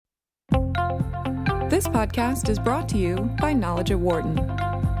This podcast is brought to you by Knowledge at Wharton.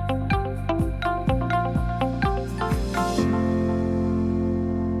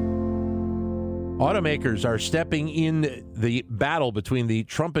 Automakers are stepping in the battle between the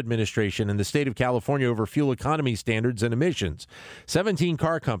Trump administration and the state of California over fuel economy standards and emissions. 17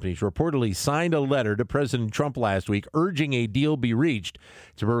 car companies reportedly signed a letter to President Trump last week urging a deal be reached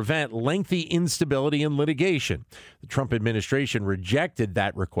to prevent lengthy instability and litigation. The Trump administration rejected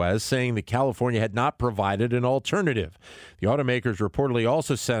that request, saying that California had not provided an alternative. The automakers reportedly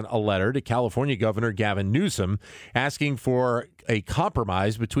also sent a letter to California Governor Gavin Newsom asking for a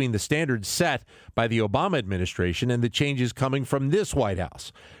compromise between the standards set by the Obama administration and the changes coming from this White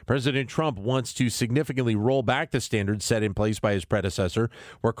House. President Trump wants to significantly roll back the standards set in place by his predecessor,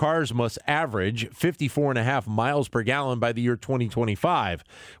 where cars must average 54.5 miles per gallon by the year 2025.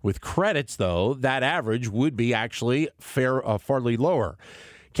 With credits, though, that average would be actually fairly lower.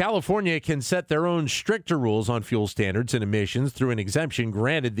 California can set their own stricter rules on fuel standards and emissions through an exemption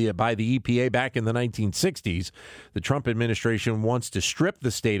granted by the EPA back in the 1960s. The Trump administration wants to strip the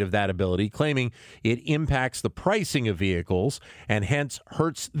state of that ability, claiming it impacts the pricing of vehicles and hence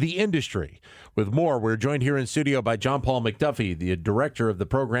hurts the industry. With more, we're joined here in studio by John Paul McDuffie, the director of the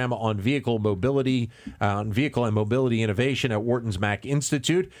program on vehicle and mobility innovation at Wharton's Mack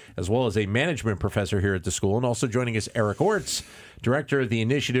Institute, as well as a management professor here at the school. And also joining us, Eric Orts, director of the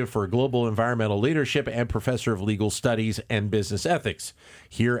Initiative for Global Environmental Leadership and professor of legal studies and business ethics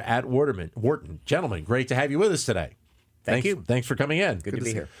here at Wharton. Gentlemen, great to have you with us today. Thank you. Thanks for coming in. Good to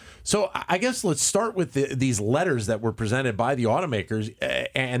be here. So I guess let's start with these letters that were presented by the automakers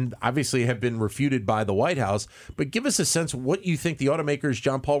and obviously have been refuted by the White House. But give us a sense of what you think the automakers,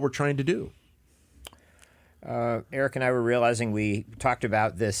 John Paul, were trying to do. Eric and I were realizing we talked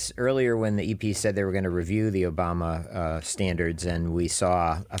about this earlier when the EP said they were going to review the Obama standards, and we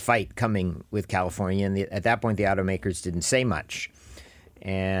saw a fight coming with California. And at that point, the automakers didn't say much.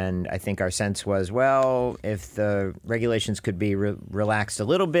 And I think our sense was, well, if the regulations could be relaxed a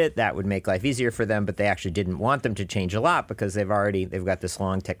little bit, that would make life easier for them. But they actually didn't want them to change a lot because they've got this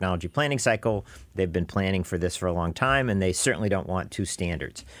long technology planning cycle. They've been planning for this for a long time, and they certainly don't want two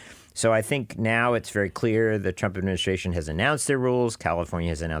standards. So I think now it's very clear the Trump administration has announced their rules. California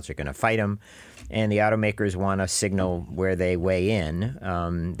has announced they're going to fight them. And the automakers want a signal where they weigh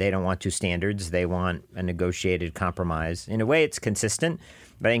in. They don't want two standards. They want a negotiated compromise. In a way, it's consistent.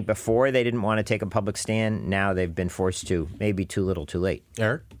 But I think before they didn't want to take a public stand. Now they've been forced to. Maybe too little, too late.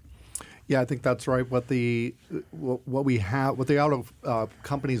 Eric? Yeah, I think that's right. What the auto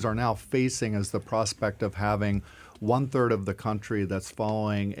companies are now facing is the prospect of having 1/3 of the country that's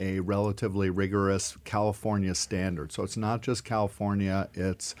following a relatively rigorous California standard. So it's not just California,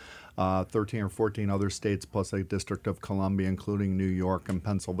 it's 13 or 14 other states plus a District of Columbia, including New York and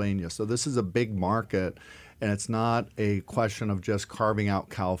Pennsylvania. So this is a big market, and it's not a question of just carving out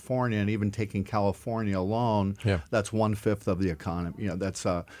California and even taking California alone. Yeah. That's 1/5 of the economy. That's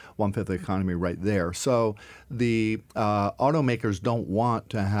 1/5 of the economy right there. So the automakers don't want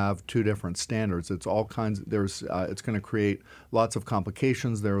to have two different standards. It's all kinds. It's going to create lots of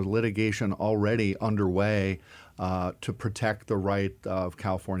complications. There's litigation already underway to protect the right of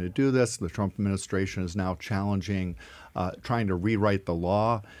California to do this. The Trump administration is now challenging, trying to rewrite the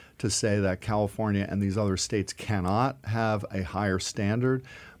law to say that California and these other states cannot have a higher standard.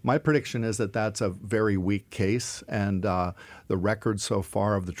 My prediction is that that's a very weak case, and the record so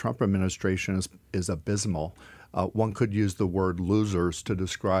far of the Trump administration is abysmal. One could use the word losers to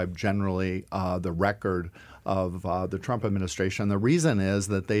describe generally the record of the Trump administration. The reason is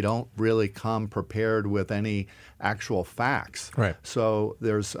that they don't really come prepared with any actual facts. Right. So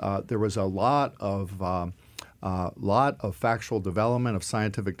there was a lot of factual development, of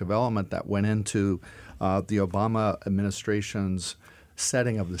scientific development that went into the Obama administration's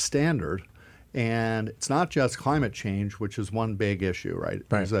setting of the standard. And it's not just climate change, which is one big issue, right?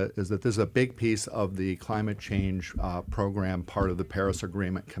 Is that this is a big piece of the climate change program, part of the Paris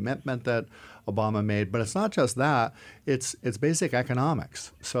Agreement commitment that Obama made. But it's not just that; it's basic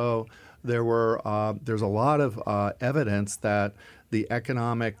economics. So there's a lot of evidence that the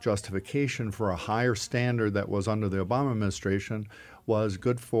economic justification for a higher standard that was under the Obama administration was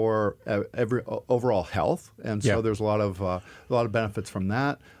good for overall health, and so there's a lot of benefits from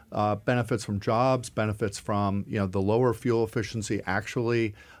that. Benefits from jobs, benefits from the lower fuel efficiency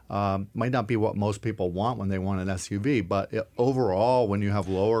actually might not be what most people want when they want an SUV, but overall, when you have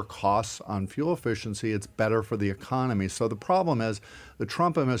lower costs on fuel efficiency, it's better for the economy. So the problem is the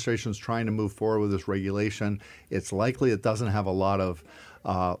Trump administration is trying to move forward with this regulation. It's likely it doesn't have a lot of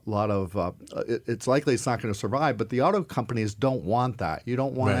it's likely it's not going to survive. But the auto companies don't want that. You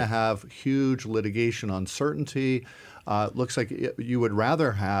don't want to have huge litigation uncertainty. Looks like you would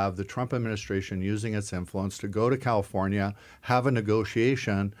rather have the Trump administration using its influence to go to California, have a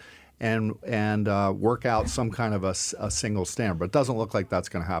negotiation, and work out some kind of a single standard. But it doesn't look like that's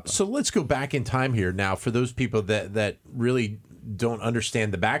going to happen. So let's go back in time here now for those people that really don't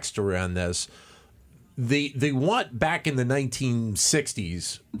understand the backstory on this. They want back in the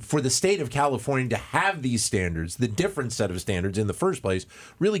 1960s for the state of California to have these standards, the different set of standards in the first place,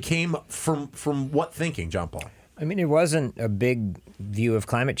 really came from what thinking, John Paul? I mean, it wasn't a big view of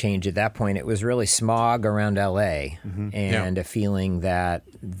climate change at that point. It was really smog around L.A. And a feeling that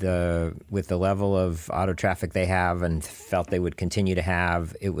with the level of auto traffic they have and felt they would continue to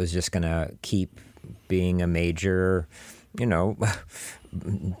have, it was just going to keep being a major,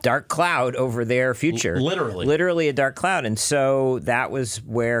 dark cloud over their future. Literally a dark cloud. And so that was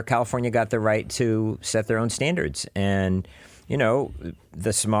where California got the right to set their own standards. And,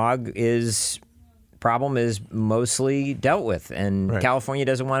 the smog problem is mostly dealt with, and California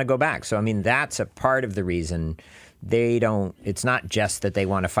doesn't want to go back. So, I mean, that's a part of the reason it's not just that they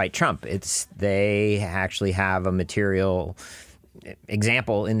want to fight Trump. It's they actually have a material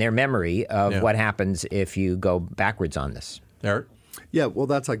example in their memory of what happens if you go backwards on this. Eric? Yeah, well,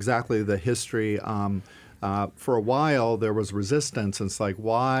 that's exactly the history. For a while, there was resistance. It's like,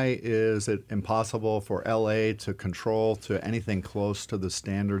 why is it impossible for L.A. to control to anything close to the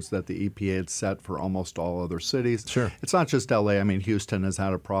standards that the EPA had set for almost all other cities? Sure. It's not just L.A. I mean, Houston has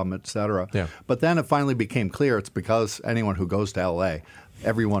had a problem, et cetera. Yeah. But then it finally became clear it's because anyone who goes to L.A.,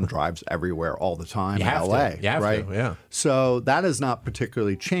 everyone drives everywhere all the time in L.A., right? Yeah. So that has not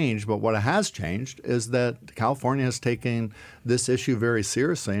particularly changed, but what has changed is that California has taken this issue very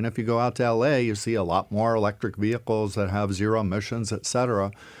seriously. And if you go out to L.A., you see a lot more electric vehicles that have zero emissions, et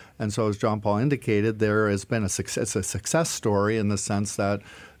cetera. And so as John Paul indicated, there has been a success story in the sense that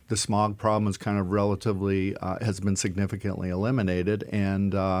the smog problem is kind of relatively has been significantly eliminated,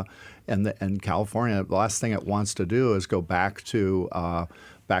 and California, the last thing it wants to do is go back to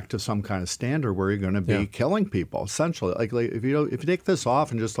some kind of standard where you're going to be killing people. Essentially, like if you take this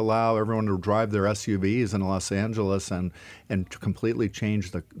off and just allow everyone to drive their SUVs in Los Angeles and completely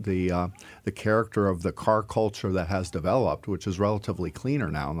change the character of the car culture that has developed, which is relatively cleaner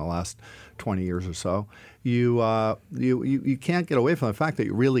now in the last 20 years or so, you can't get away from the fact that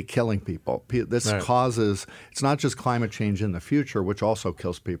you're really killing people. This causes, it's not just climate change in the future, which also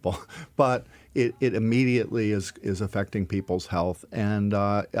kills people, but it immediately is affecting people's health. And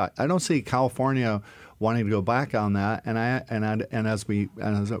I don't see California wanting to go back on that. And as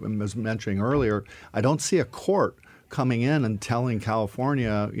I was mentioning earlier, I don't see a court coming in and telling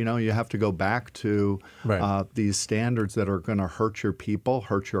California, you have to go back to these standards that are going to hurt your people,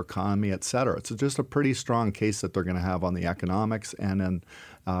 hurt your economy, et cetera. It's just a pretty strong case that they're going to have on the economics and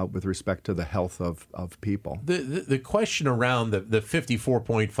with respect to the health of people. The question around the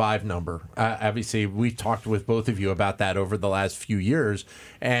 54.5 number, obviously we talked with both of you about that over the last few years,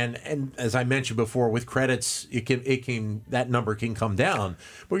 and as I mentioned before, with credits, that number can come down.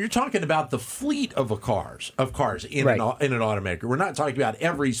 But you're talking about the fleet of cars in an automaker. We're not talking about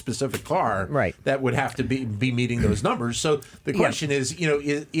every specific car that would have to be meeting those numbers. So the question is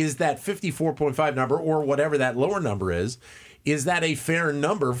that 54.5 number or whatever that lower number is that a fair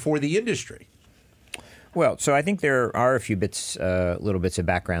number for the industry? Well, so I think there are a few little bits of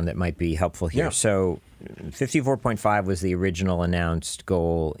background that might be helpful here. Yeah. So 54.5 was the original announced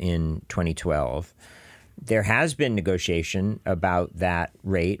goal in 2012. There has been negotiation about that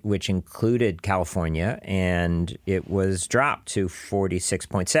rate, which included California, and it was dropped to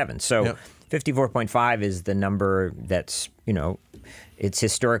 46.7. So 54.5 is the number that's, it's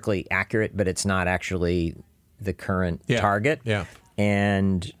historically accurate, but it's not actually the current target. Yeah.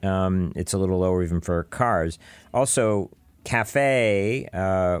 And it's a little lower even for cars. Also, CAFE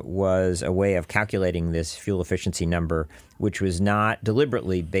was a way of calculating this fuel efficiency number, which was not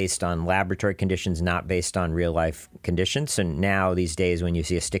deliberately based on laboratory conditions, not based on real-life conditions. And now, these days, when you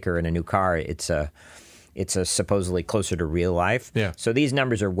see a sticker in a new car, it's a supposedly closer to real life. Yeah. So these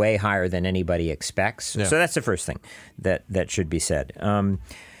numbers are way higher than anybody expects. Yeah. So that's the first thing that should be said.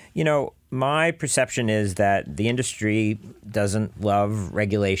 My perception is that the industry doesn't love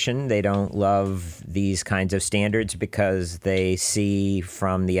regulation. They don't love these kinds of standards because they see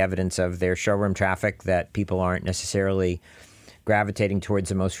from the evidence of their showroom traffic that people aren't necessarily gravitating towards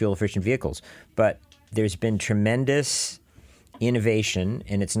the most fuel-efficient vehicles. But there's been tremendous innovation,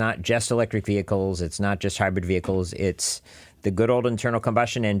 and it's not just electric vehicles, it's not just hybrid vehicles, it's the good old internal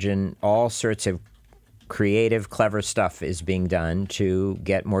combustion engine, all sorts of creative, clever stuff is being done to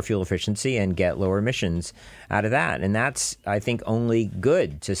get more fuel efficiency and get lower emissions out of that. And that's, I think, only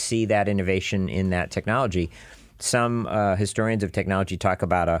good to see that innovation in that technology. Some historians of technology talk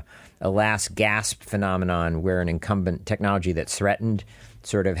about a last gasp phenomenon where an incumbent technology that's threatened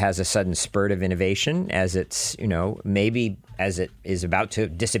sort of has a sudden spurt of innovation as it's, maybe as it is about to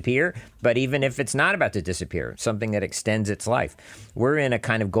disappear. But even if it's not about to disappear, something that extends its life. We're in a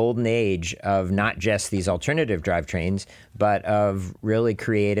kind of golden age of not just these alternative drivetrains, but of really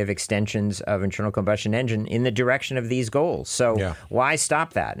creative extensions of internal combustion engine in the direction of these goals. So why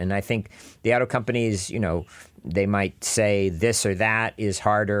stop that? And I think the auto companies, they might say this or that is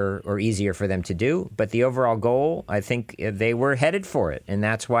harder or easier for them to do, but the overall goal, I think they were headed for it, and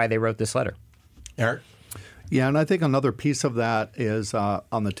that's why they wrote this letter. Eric? Yeah, and I think another piece of that is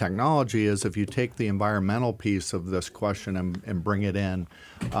on the technology is if you take the environmental piece of this question and bring it in,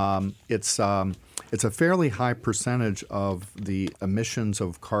 it's a fairly high percentage of the emissions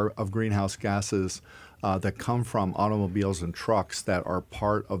of greenhouse gases that come from automobiles and trucks that are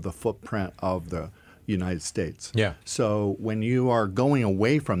part of the footprint of the United States. Yeah. So when you are going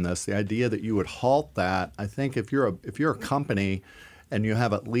away from this, the idea that you would halt that, I think if you're a company and you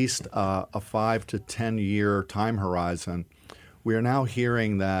have at least a 5 to 10 year time horizon, we are now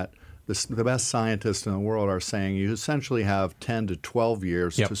hearing that the best scientists in the world are saying you essentially have 10 to 12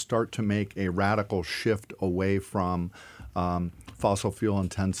 years to start to make a radical shift away from fossil fuel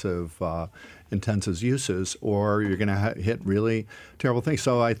intensive uses, or you're going to hit really terrible things.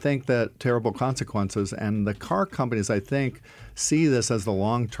 So I think that terrible consequences, and the car companies, I think, see this as the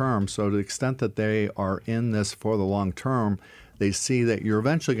long term. So to the extent that they are in this for the long term, they see that you're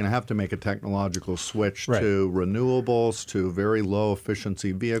eventually going to have to make a technological switch to renewables, to very low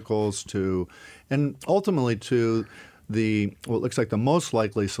efficiency vehicles, and ultimately to what looks like the most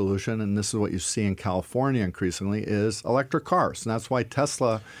likely solution, and this is what you see in California increasingly, is electric cars. And that's why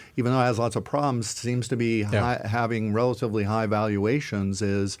Tesla, even though it has lots of problems, seems to be having relatively high valuations.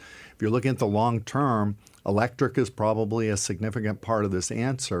 Is if you're looking at the long term, electric is probably a significant part of this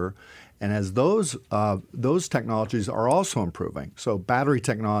answer. And as those technologies are also improving. So battery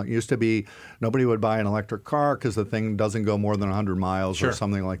technology used to be nobody would buy an electric car because the thing doesn't go more than 100 miles or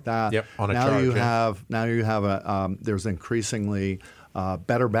something like that. Yep, on a charge. Now you have there's increasingly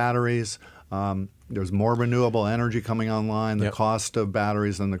better batteries. There's more renewable energy coming online. The cost of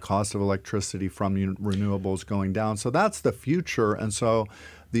batteries and the cost of electricity from renewables going down. So that's the future. And so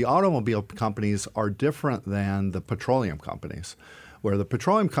the automobile companies are different than the petroleum companies, where the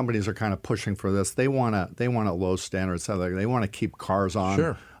petroleum companies are kind of pushing for this. They want a low standard. So they want to keep cars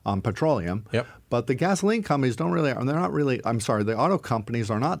on petroleum. Yep. But the gasoline companies the auto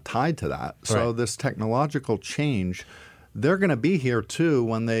companies are not tied to that. So this technological change, they're going to be here too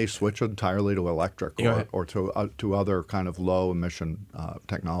when they switch entirely to electric or to other kind of low emission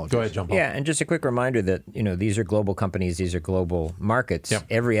technologies. Go ahead, John Paul. Yeah, and just a quick reminder that these are global companies, these are global markets. Yep.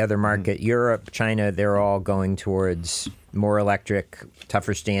 Every other market, Europe, China, they're all going towards more electric,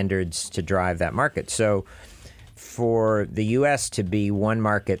 tougher standards to drive that market. So for the U.S. to be one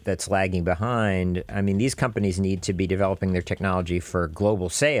market that's lagging behind, I mean, these companies need to be developing their technology for global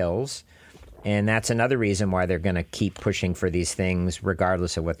sales. And that's another reason why they're going to keep pushing for these things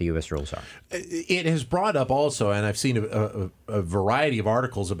regardless of what the U.S. rules are. It has brought up also, and I've seen a variety of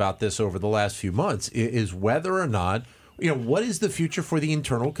articles about this over the last few months, is whether or not, what is the future for the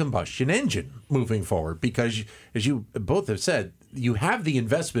internal combustion engine moving forward? Because, as you both have said, you have the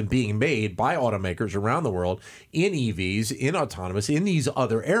investment being made by automakers around the world in EVs, in autonomous, in these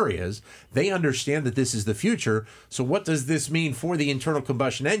other areas. They understand that this is the future. So what does this mean for the internal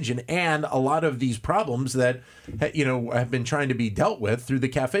combustion engine and a lot of these problems that, have been trying to be dealt with through the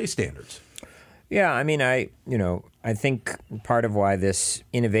CAFE standards? Yeah, I mean, I think part of why this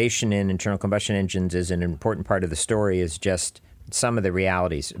innovation in internal combustion engines is an important part of the story is just some of the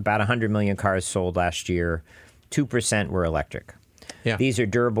realities. About 100 million cars sold last year, 2% were electric. Yeah. These are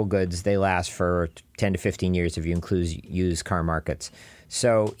durable goods. They last for 10 to 15 years if you include used car markets.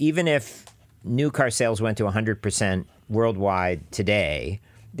 So even if new car sales went to 100% worldwide today,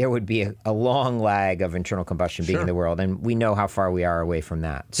 there would be a long lag of internal combustion being in the world, and we know how far we are away from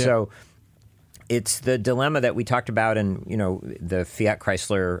that. Yeah. So it's the dilemma that we talked about in, the Fiat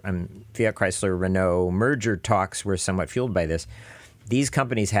Chrysler Renault merger talks were somewhat fueled by this. These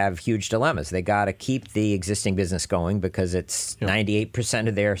companies have huge dilemmas. They got to keep the existing business going because it's 98%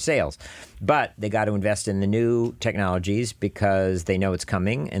 of their sales. But they got to invest in the new technologies because they know it's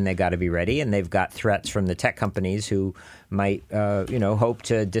coming and they got to be ready. And they've got threats from the tech companies who hope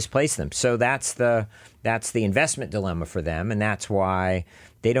to displace them. So that's the investment dilemma for them, and that's why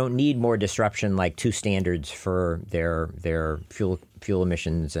they don't need more disruption like two standards for their fuel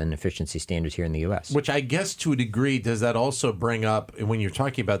emissions and efficiency standards here in the U.S. Which I guess to a degree, does that also bring up, when you're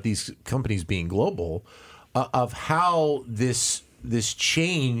talking about these companies being global, of how this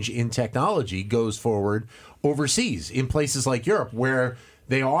change in technology goes forward overseas in places like Europe, where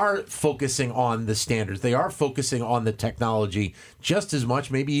they are focusing on the standards, they are focusing on the technology just as much,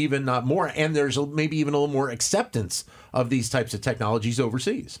 maybe even not more, and there's maybe even a little more acceptance of these types of technologies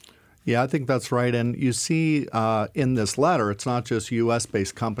overseas. Yeah, I think that's right. And you see in this letter, it's not just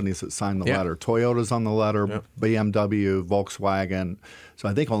U.S.-based companies that signed the letter. Toyota's on the letter, BMW, Volkswagen. So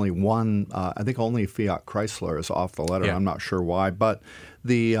I think only Fiat Chrysler is off the letter. I'm not sure why. But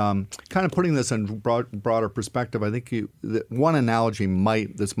the kind of putting this in broader perspective, I think one analogy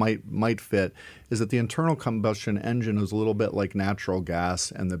might fit is that the internal combustion engine is a little bit like natural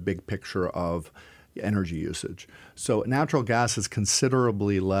gas and the big picture of energy usage. So natural gas is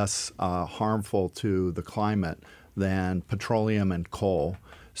considerably less harmful to the climate than petroleum and coal.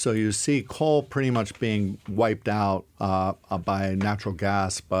 So you see coal pretty much being wiped out by natural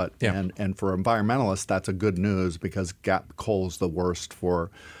gas, and for environmentalists that's a good news because coal is the worst for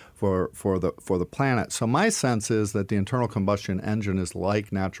the planet. So my sense is that the internal combustion engine is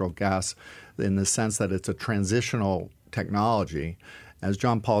like natural gas in the sense that it's a transitional technology. As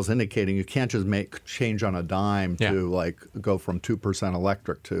John Paul's indicating, you can't just change on a dime to go from 2%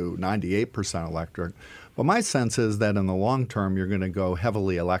 electric to 98% electric. But my sense is that in the long term, you're going to go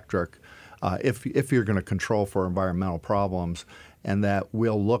heavily electric if you're going to control for environmental problems, and that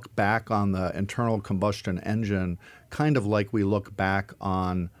we'll look back on the internal combustion engine kind of like we look back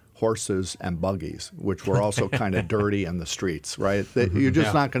on horses and buggies, which were also kind of dirty in the streets, right? You're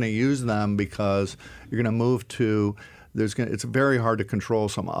just not going to use them because you're going to move to it's very hard to control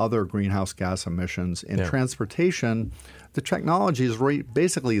some other greenhouse gas emissions. In transportation, the technology is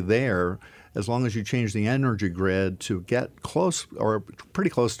basically there as long as you change the energy grid to get close or pretty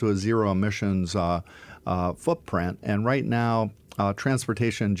close to a zero emissions footprint. And right now,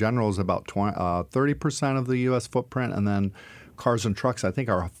 transportation in general is about 30% of the U.S. footprint, and then cars and trucks, I think,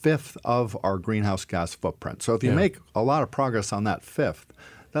 are a fifth of our greenhouse gas footprint. So if you make a lot of progress on that fifth,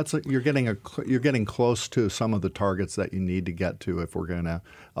 you're getting close to some of the targets that you need to get to if we're going to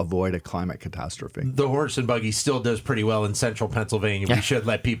avoid a climate catastrophe. The horse and buggy still does pretty well in central Pennsylvania. We should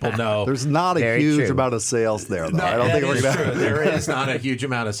let people know. There's not a huge amount of sales there, though. I don't think we're going to. There is not a huge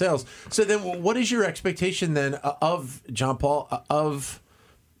amount of sales. So then, what is your expectation then of John Paul of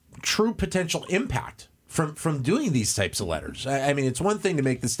true potential impact from doing these types of letters? I mean, it's one thing to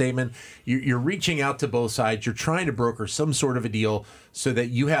make the statement. You're reaching out to both sides. You're trying to broker some sort of a deal so that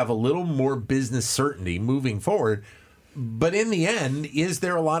you have a little more business certainty moving forward. But in the end, is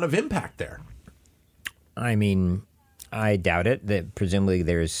there a lot of impact there? I mean, I doubt it. That presumably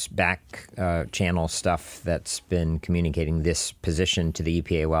there's back channel stuff that's been communicating this position to the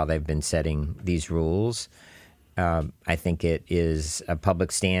EPA while they've been setting these rules. I think it is a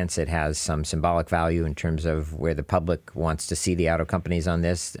public stance. It has some symbolic value in terms of where the public wants to see the auto companies on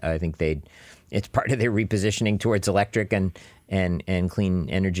this. I think it's part of their repositioning towards electric and clean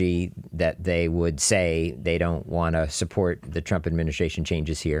energy that they would say they don't want to support the Trump administration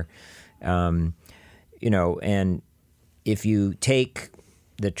changes here. And if you take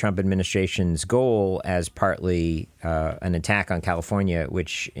the Trump administration's goal as partly an attack on California,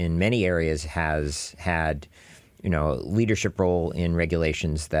 which in many areas has had leadership role in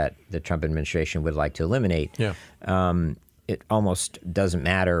regulations that the Trump administration would like to eliminate. It almost doesn't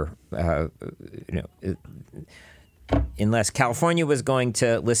matter, unless California was going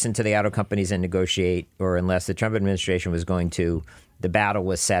to listen to the auto companies and negotiate, or unless the Trump administration was going to, the battle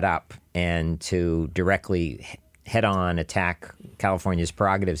was set up and to directly head-on attack California's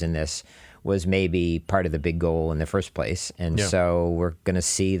prerogatives in this was maybe part of the big goal in the first place. And so we're going to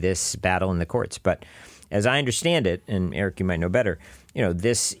see this battle in the courts. But as I understand it, and Eric, you might know better,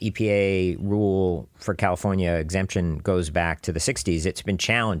 this EPA rule for California exemption goes back to the 60s. It's been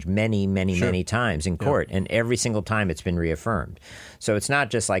challenged many times in court, and every single time it's been reaffirmed. So it's not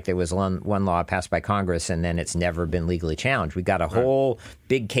just like there was one law passed by Congress and then it's never been legally challenged. We've got a whole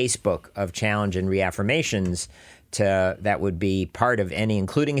big casebook of challenge and reaffirmations that would be part of any,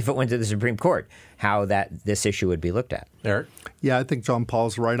 including if it went to the Supreme Court, how this issue would be looked at. Eric? Yeah, I think John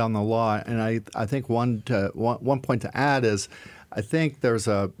Paul's right on the law, and I think one point to add is I think there's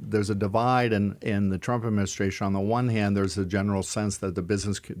a divide in the Trump administration. On the one hand, there's a general sense that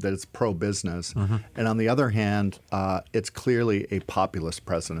that it's pro-business, and on the other hand, it's clearly a populist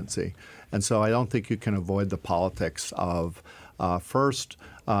presidency. And so I don't think you can avoid the politics of first.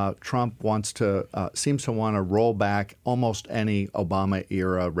 Trump seems to want to roll back almost any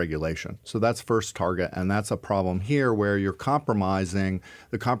Obama-era regulation. So that's first target, and that's a problem here where you're compromising.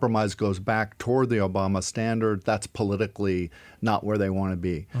 The compromise goes back toward the Obama standard. That's politically not where they want to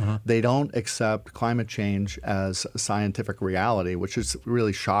be. They don't accept climate change as a scientific reality, which is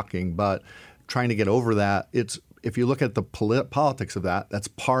really shocking, but trying to get over that, if you look at the politics of that, that's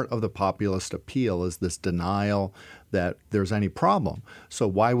part of the populist appeal, is this denial that there's any problem. So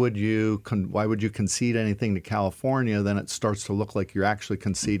why would you concede anything to California? Then it starts to look like you're actually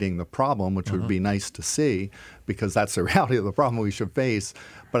conceding the problem, which would be nice to see, because that's the reality of the problem we should face.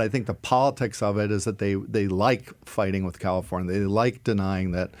 But I think the politics of it is that they like fighting with California. They like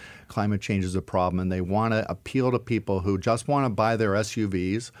denying that climate change is a problem, and they want to appeal to people who just want to buy their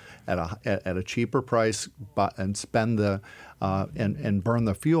SUVs at a cheaper price and spend and burn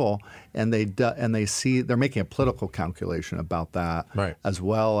the fuel, and they see they're making a political calculation about that, right, as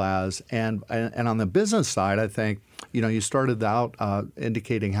well as and on the business side, I think you started out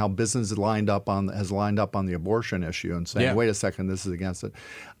indicating how business has lined up on the abortion issue and saying, wait a second, this is against it.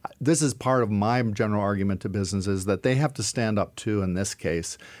 This is part of my general argument to businesses that they have to stand up to in this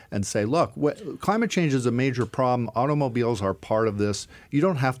case and say, look, climate change is a major problem. Automobiles are part of this. You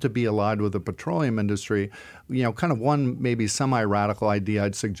don't have to be allied with the petroleum industry. Kind of one maybe semi-radical idea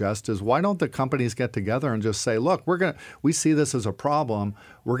I'd suggest is, why don't the companies get together and just say, look, we see this as a problem.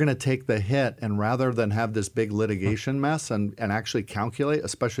 We're going to take the hit, and rather than have this big litigation mess and actually calculate,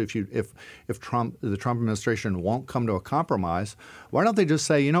 especially if the Trump administration won't come to a compromise, why don't they just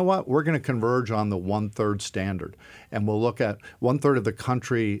say, you know what, we're going to converge on the 1/3 standard, and we'll look at 1/3 of the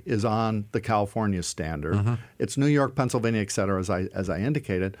country is on the California standard. It's New York, Pennsylvania, et cetera, as I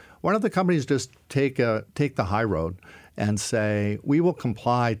indicated. Why don't the companies just take the high road and say, we will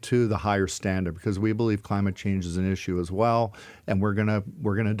comply to the higher standard because we believe climate change is an issue as well, and we're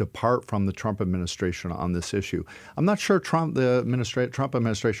gonna depart from the Trump administration on this issue. I'm not sure the Trump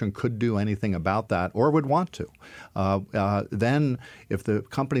administration could do anything about that or would want to. Then if the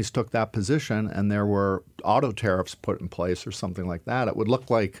companies took that position and there were auto tariffs put in place or something like that, it would look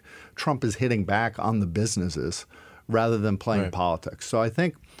like Trump is hitting back on the businesses rather than playing politics. So I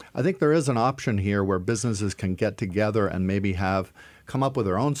think there is an option here where businesses can get together and maybe come up with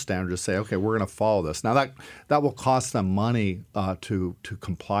their own standards, say, okay, we're going to follow this. Now that will cost them money to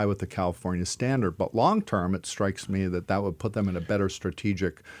comply with the California standard, but long term, it strikes me that would put them in a better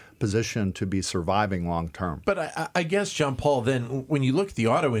strategic position to be surviving long term. But I guess, John Paul, then when you look at the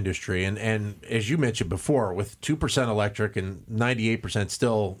auto industry, and as you mentioned before, with 2% electric and 98%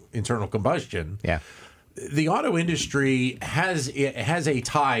 still internal combustion, the auto industry has a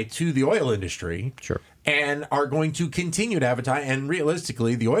tie to the oil industry, and are going to continue to have a tie. And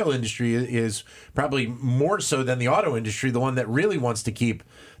realistically, the oil industry is probably more so than the auto industry, the one that really wants to keep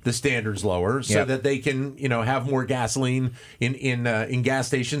the standards lower so that they can, have more gasoline in gas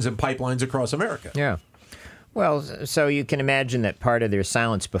stations and pipelines across America. Yeah. Well, so you can imagine that part of their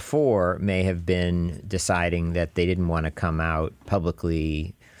silence before may have been deciding that they didn't want to come out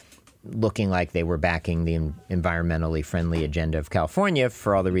publicly looking like they were backing the environmentally friendly agenda of California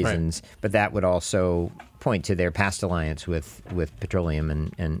for all the reasons, but that would also point to their past alliance with petroleum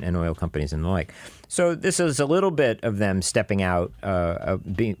and oil companies and the like. So this is a little bit of them stepping out,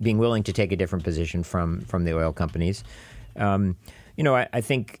 being willing to take a different position from the oil companies. I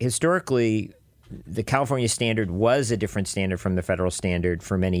think historically the California standard was a different standard from the federal standard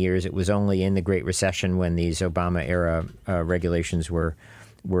for many years. It was only in the Great Recession when these Obama-era regulations were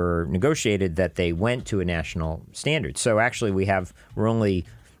negotiated that they went to a national standard. So actually we're only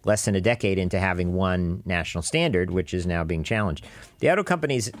less than a decade into having one national standard, which is now being challenged. The auto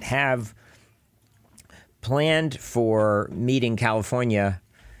companies have planned for meeting California,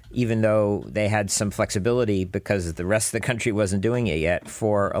 even though they had some flexibility because the rest of the country wasn't doing it yet,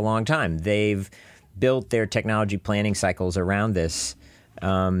 for a long time. They've built their technology planning cycles around this.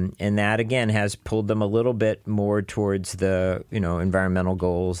 And that, again, has pulled them a little bit more towards the, environmental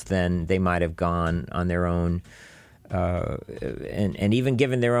goals than they might have gone on their own, and even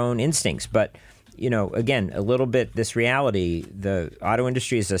given their own instincts. But, again, a little bit this reality, the auto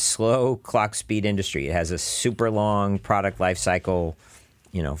industry is a slow clock speed industry. It has a super long product life cycle,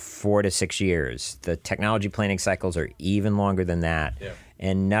 4 to 6 years. The technology planning cycles are even longer than that. Yeah.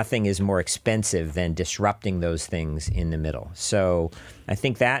 And nothing is more expensive than disrupting those things in the middle. So I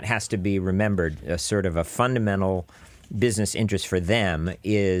think that has to be remembered, a sort of a fundamental business interest for them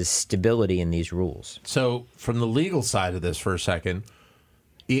is stability in these rules. So from the legal side of this for a second,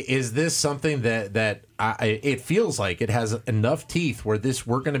 is this something that it feels like it has enough teeth where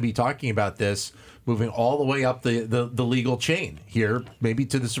we're going to be talking about this moving all the way up the legal chain here, maybe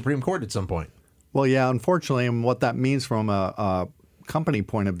to the Supreme Court at some point? Well, yeah, unfortunately, and what that means from a company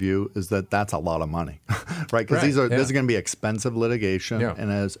point of view is that that's a lot of money, right? Because this is going to be expensive litigation. Yeah. And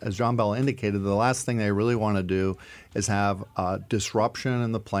as John Bell indicated, the last thing they really want to do is have disruption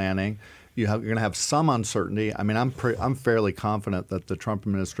in the planning. You're going to have some uncertainty. I mean, I'm fairly confident that the Trump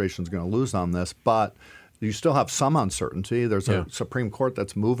administration is going to lose on this, but you still have some uncertainty. There's a Supreme Court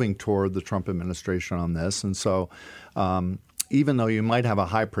that's moving toward the Trump administration on this. And so even though you might have a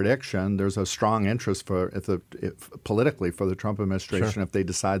high prediction, there's a strong interest politically for the Trump administration. Sure. If they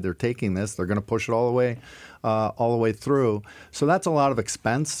decide they're taking this, they're going to push it all the way through. So that's a lot of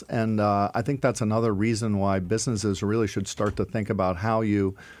expense, and I think that's another reason why businesses really should start to think about how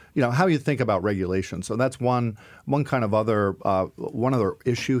you think about regulation. So that's one kind of other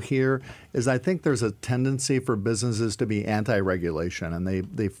issue here is I think there's a tendency for businesses to be anti-regulation, and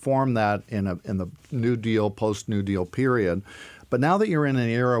they form that in the New Deal, post-New Deal period. But now that you're in an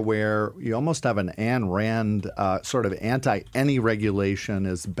era where you almost have an Ayn Rand sort of anti-any regulation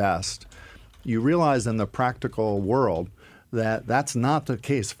is best, you realize in the practical world that that's not the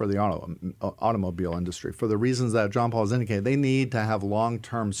case for the automobile industry. For the reasons that John Paul has indicated, they need to have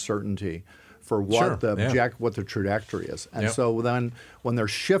long-term certainty for what the trajectory is. And so then when they're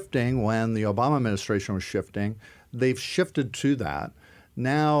shifting, when the Obama administration was shifting, they've shifted to that.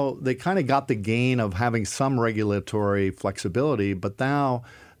 Now they kind of got the gain of having some regulatory flexibility, but now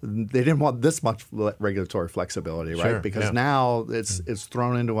they didn't want this much regulatory flexibility, right? Because now it's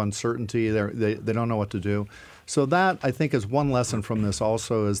thrown into uncertainty. They don't know what to do. So that, I think, is one lesson from this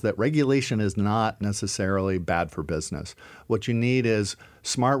also, is that regulation is not necessarily bad for business. What you need is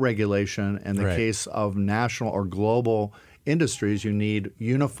smart regulation. In the case of national or global industries, you need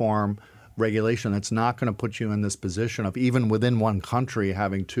uniform regulation that's not going to put you in this position of, even within one country,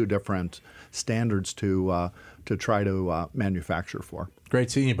 having two different standards to try to manufacture for. Great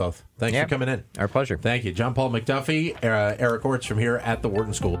seeing you both. Thanks for coming in. Our pleasure. Thank you. John Paul McDuffie, Eric Orts from here at the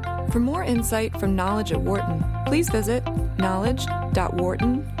Wharton School. For more insight from Knowledge at Wharton, please visit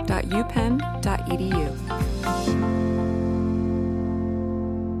knowledge.wharton.upenn.edu.